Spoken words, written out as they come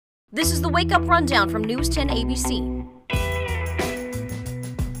This is the Wake Up Rundown from NEWS10 ABC.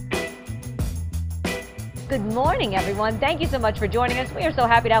 Good morning, everyone. Thank you so much for joining us. We are so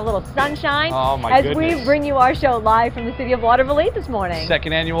happy to have a little sunshine as we bring you our show live from the city of Waterville this morning.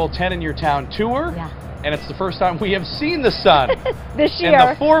 Second annual 10 in Your Town tour. Yeah. And it's the first time we have seen the sun this year. In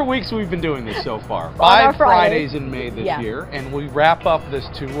the 4 weeks we've been doing this so far. 5 Fridays in May this year. And we wrap up this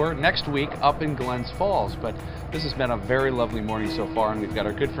tour next week up in Glens Falls. But this has been a very lovely morning so far, and we've got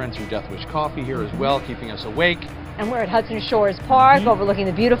our good friends from Death Wish Coffee here as well, keeping us awake. And we're at Hudson Shores Park, overlooking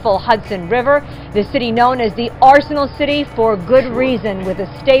the beautiful Hudson River, the city known as the Arsenal City for good reason, with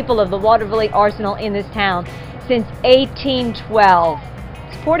a staple of the Waterville Arsenal in this town since 1812,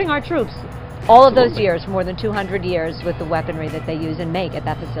 supporting our troops all of those years, more than 200 years, with the weaponry that they use and make at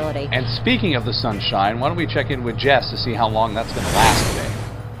that facility. And speaking of the sunshine, why don't we check in with Jess to see how long that's going to last today.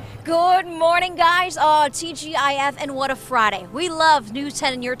 Good morning, guys. TGIF, and what a Friday. We love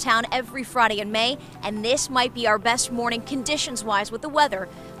NEWS10 in Your Town every Friday in May, and this might be our best morning conditions-wise with the weather.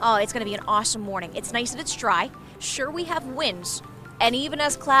 Oh, it's going to be an awesome morning. It's nice that it's dry. Sure, we have winds. And even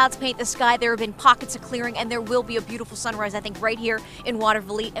as clouds paint the sky, there have been pockets of clearing, and there will be a beautiful sunrise, I think, right here in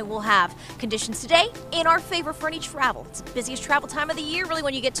Waterville. And we'll have conditions today in our favor for any travel. It's the busiest travel time of the year, really,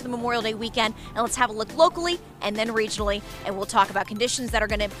 when you get to the Memorial Day weekend. And let's have a look locally and then regionally, and we'll talk about conditions that are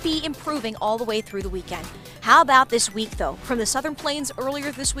going to be improving all the way through the weekend. How about this week, though? From the Southern Plains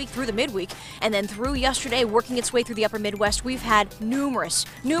earlier this week through the midweek, and then through yesterday, working its way through the upper Midwest, we've had numerous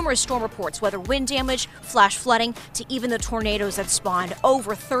storm reports, whether wind damage, flash flooding, to even the tornadoes that spawned.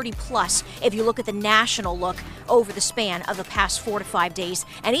 Over 30 plus if you look at the national look over the span of the past 4 to 5 days.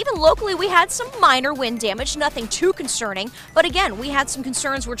 And even locally, we had some minor wind damage, nothing too concerning. But again, we had some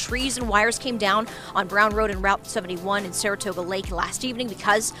concerns where trees and wires came down on Brown Road and Route 71 in Saratoga Lake last evening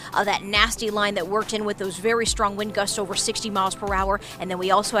because of that nasty line that worked in with those very strong wind gusts over 60 miles per hour. And then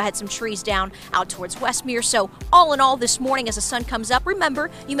we also had some trees down out towards Westmere. So all in all, this morning as the sun comes up,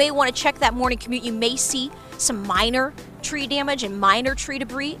 remember, you may want to check that morning commute. You may see some minor tree damage and minor tree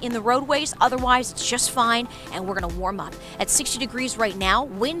debris in the roadways. Otherwise, it's just fine, and we're going to warm up. At 60 degrees right now,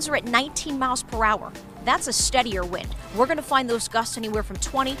 winds are at 19 miles per hour. That's a steadier wind. We're going to find those gusts anywhere from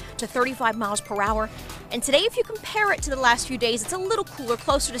 20 to 35 miles per hour. And today, if you compare it to the last few days, it's a little cooler,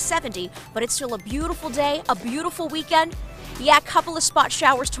 closer to 70, but it's still a beautiful day, a beautiful weekend. Yeah, a couple of spot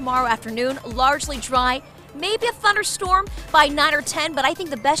showers tomorrow afternoon, largely dry. Maybe a thunderstorm by 9 or 10, but I think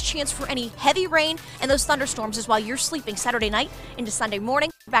the best chance for any heavy rain and those thunderstorms is while you're sleeping Saturday night into Sunday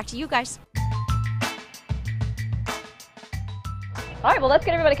morning. Back to you guys. All right, well, let's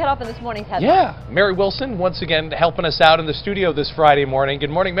get everybody cut off in this morning's headline. Yeah, Mary Wilson once again helping us out in the studio this Friday morning. Good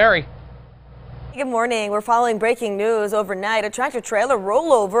morning, Mary. Good morning. We're following breaking news overnight. A tractor-trailer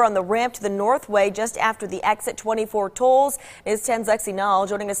rollover on the ramp to the Northway just after the exit 24 tolls. NEWS10's Lexi Nall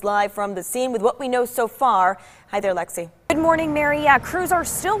joining us live from the scene with what we know so far. Hi there, Lexi. Good morning, Mary. Yeah, crews are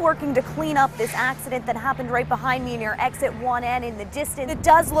still working to clean up this accident that happened right behind me near exit 1N in the distance. It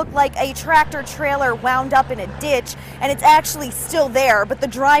does look like a tractor trailer wound up in a ditch, and it's actually still there, but the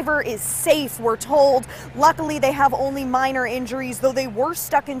driver is safe, we're told. Luckily, they have only minor injuries, though they were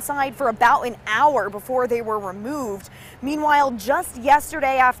stuck inside for about an hour before they were removed. Meanwhile, just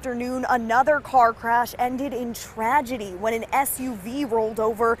yesterday afternoon, another car crash ended in tragedy when an SUV rolled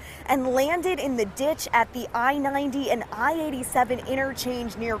over and landed in the ditch at the I-90 and I-87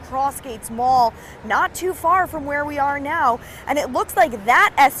 interchange near Crossgates Mall, not too far from where we are now. And it looks like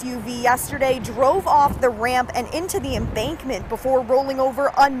that SUV yesterday drove off the ramp and into the embankment before rolling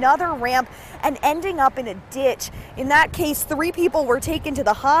over another ramp and ending up in a ditch. In that case, 3 people were taken to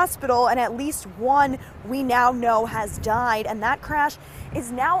the hospital, and at least 1 we now know has died, and that crash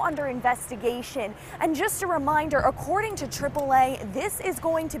is now under investigation. And just a reminder, according to AAA, this is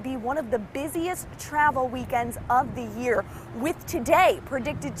going to be one of the busiest travel weekends of the year, with today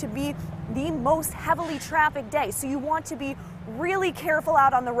predicted to be the most heavily trafficked day. So you want to be really careful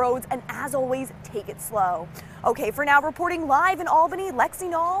out on the roads, and as always, take it slow. Okay, for now, reporting live in Albany, Lexi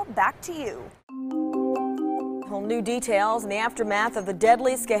Nall, back to you. Whole new details in the aftermath of the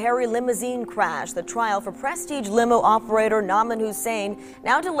deadly Skahari limousine crash. The trial for Prestige limo operator Nauman Hussein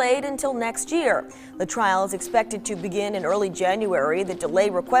now delayed until next year. The trial is expected to begin in early January, the delay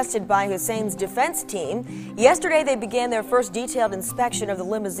requested by Hussein's defense team. Yesterday, they began their first detailed inspection of the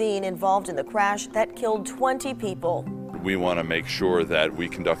limousine involved in the crash that killed 20 people. We want to make sure that we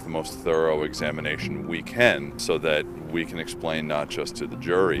conduct the most thorough examination we can so that we can explain not just to the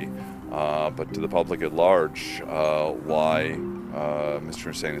jury, but to the public at large why Mr.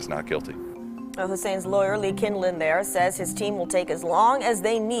 Hussein is not guilty. Hussein's lawyer, Lee Kinlan, there says his team will take as long as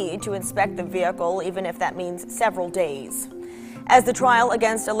they need to inspect the vehicle, even if that means several days. As the trial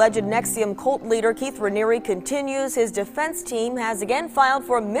against alleged NXIVM cult leader Keith Raniere continues, his defense team has again filed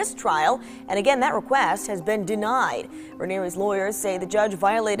for a mistrial, and again that request has been denied. Raniere's lawyers say the judge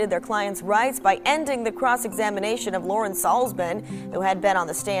violated their client's rights by ending the cross-examination of Lauren Salzman, who had been on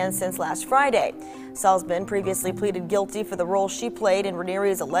the stand since last Friday. Salzman previously pleaded guilty for the role she played in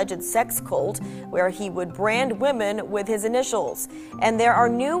Raniere's alleged sex cult, where he would brand women with his initials. And there are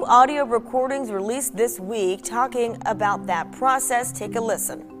new audio recordings released this week talking about that process. Take a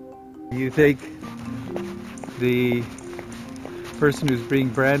listen. You think the person who's being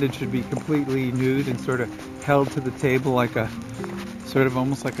branded should be completely nude and sort of held to the table like a sort of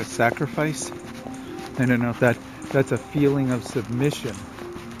almost like a sacrifice? I don't know if that's a feeling of submission,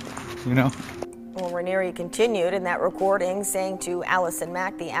 you know? Well, Raniere continued in that recording, saying to Allison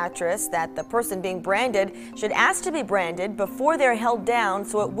Mack, the actress, that the person being branded should ask to be branded before they're held down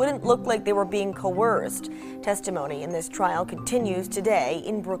so it wouldn't look like they were being coerced. Testimony in this trial continues today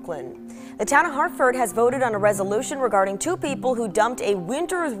in Brooklyn. The town of Hartford has voted on a resolution regarding two people who dumped a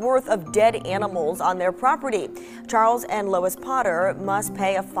winter's worth of dead animals on their property. Charles and Lois Potter must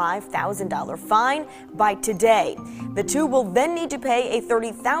pay a $5,000 fine by today. The two will then need to pay a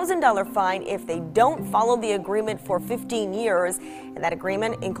 $30,000 fine if they don't follow the agreement for 15 years. And that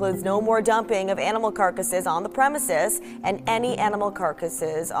agreement includes no more dumping of animal carcasses on the premises, and any animal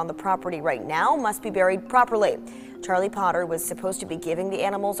carcasses on the property right now must be buried properly. Charlie Potter was supposed to be giving the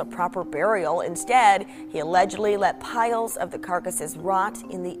animals a proper burial. Instead, he allegedly let piles of the carcasses rot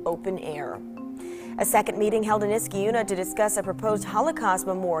in the open air. A second meeting held in Iskiuna to discuss a proposed Holocaust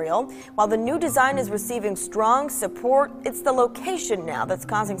memorial. While the new design is receiving strong support, it's the location now that's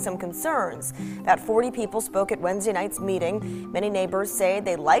causing some concerns. About 40 people spoke at Wednesday night's meeting. Many neighbors say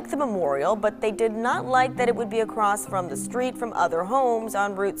they like the memorial, but they did not like that it would be across from the street from other homes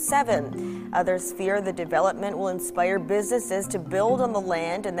on Route 7. Others fear the development will inspire businesses to build on the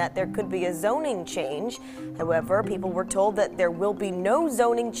land and that there could be a zoning change. However, people were told that there will be no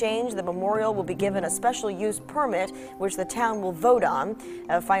zoning change. The memorial will be given a special use permit, which the town will vote on.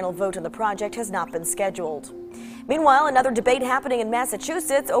 A final vote on the project has not been scheduled. Meanwhile, another debate happening in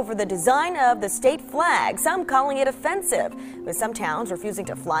Massachusetts over the design of the state flag, some calling it offensive, with some towns refusing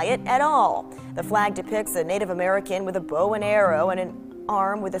to fly it at all. The flag depicts a Native American with a bow and arrow and an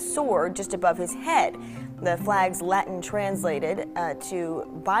arm with a sword just above his head. The flag's Latin translated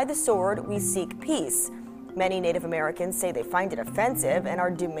to "By the sword we seek peace." Many Native Americans say they find it offensive and are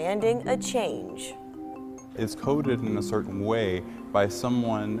demanding a change. It's coded in a certain way by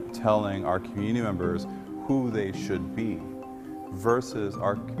someone telling our community members who they should be versus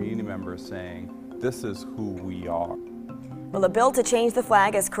our community members saying, this is who we are. Well, a bill to change the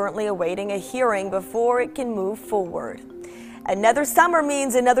flag is currently awaiting a hearing before it can move forward. Another summer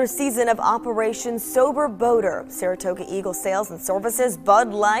means another season of Operation Sober Boater. Saratoga Eagle Sales and Services,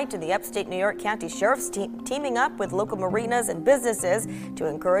 Bud Light, and the upstate New York County Sheriff's teaming up with local marinas and businesses to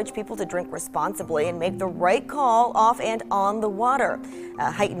encourage people to drink responsibly and make the right call off and on the water. A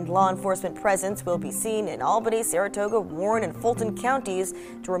heightened law enforcement presence will be seen in Albany, Saratoga, Warren, and Fulton counties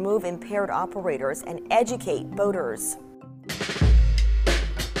to remove impaired operators and educate boaters.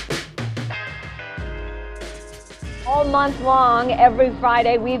 All month long, every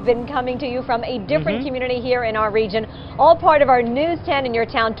Friday, we've been coming to you from a different community here in our region, all part of our News 10 in Your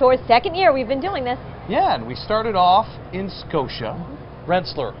Town tour. Second year we've been doing this. Yeah, and we started off in Scotia,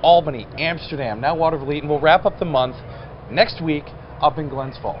 Rensselaer, Albany, Amsterdam, now Watervliet, and we'll wrap up the month next week up in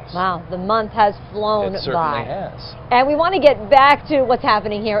Glens Falls. Wow, the month has flown by. It certainly has. And we want to get back to what's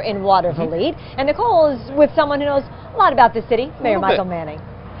happening here in Watervliet. And Nicole is with someone who knows a lot about the city, Mayor Michael Manning.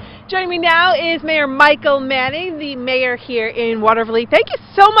 Joining me now is Mayor Michael Manning, the mayor here in Watervliet. Thank you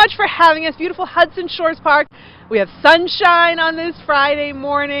so much for having us. Beautiful Hudson Shores Park. We have sunshine on this Friday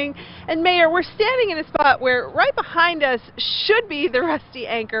morning. And Mayor, we're standing in a spot where right behind us should be the Rusty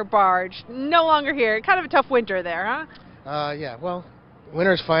Anchor barge. No longer here. Kind of a tough winter there, huh? Yeah, well,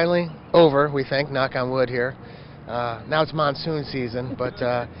 winter's finally over, we think, knock on wood here. Now it's monsoon season, but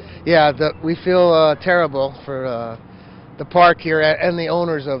yeah, we feel terrible for the park here and the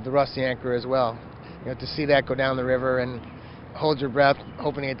owners of the Rusty Anchor as well. You know, to see that go down the river and hold your breath,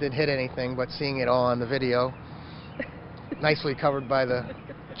 hoping it didn't hit anything, but seeing it all on the video, nicely covered by the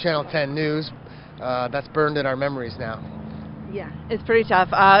Channel 10 News, that's burned in our memories now. Yeah, it's pretty tough.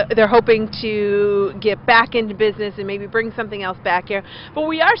 They're hoping to get back into business and maybe bring something else back here. But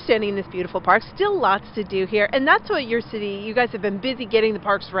we are standing in this beautiful park. Still lots to do here. And that's what your city, you guys have been busy getting the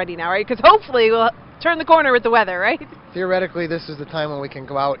parks ready now, right? Because hopefully we'll turn the corner with the weather, right? Theoretically, this is the time when we can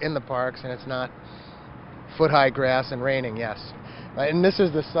go out in the parks and it's not foot-high grass and raining, yes. And this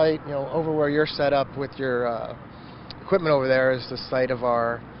is the site, you know, over where you're set up with your equipment over there is the site of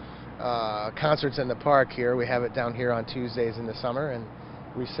our concerts in the park here. We have it down here on Tuesdays in the summer, and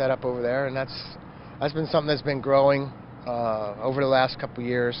we set up over there, and that's been something that's been growing over the last couple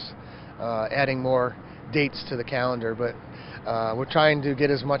years, adding more dates to the calendar. But we're trying to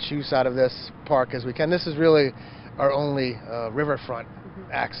get as much use out of this park as we can. This is really our only riverfront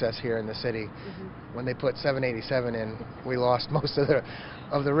access here in the city. When they put 787 in, we lost most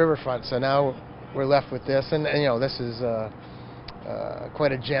of the riverfront, so now we're left with this, and you know, this is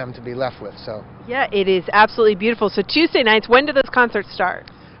quite a gem to be left with. So yeah, it is absolutely beautiful. So Tuesday nights, when do those concerts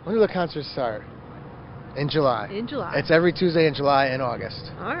start? When do the concerts start? In July. In July. It's every Tuesday in July and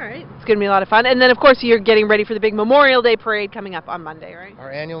August. All right. It's going to be a lot of fun. And then, of course, you're getting ready for the big Memorial Day parade coming up on Monday, right?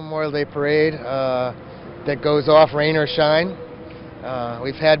 Our annual Memorial Day parade that goes off rain or shine.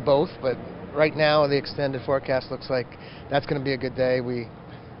 We've had both, but right now the extended forecast looks like that's going to be a good day. We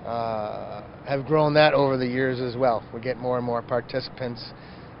have grown that over the years as well. We get more and more participants,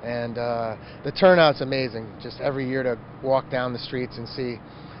 and the turnout's amazing. Just every year to walk down the streets and see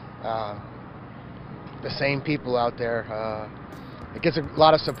the same people out there. It gets a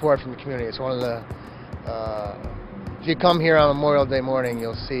lot of support from the community. It's one of the, if you come here on Memorial Day morning,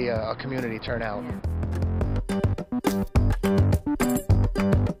 you'll see a community turnout.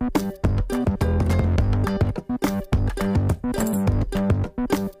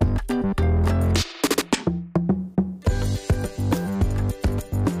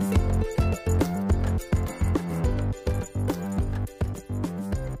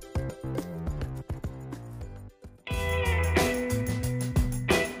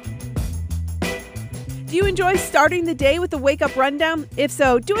 Do you enjoy starting the day with the Wake Up Rundown? If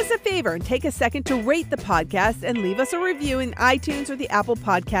so, do us a favor and take a second to rate the podcast and leave us a review in iTunes or the Apple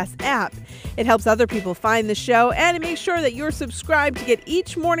Podcast app. It helps other people find the show, and it makes sure that you're subscribed to get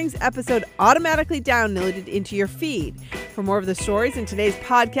each morning's episode automatically downloaded into your feed. For more of the stories in today's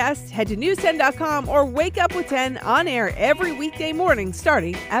podcast, head to news10.com or Wake Up with 10 on air every weekday morning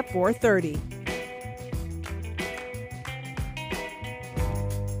starting at 4:30.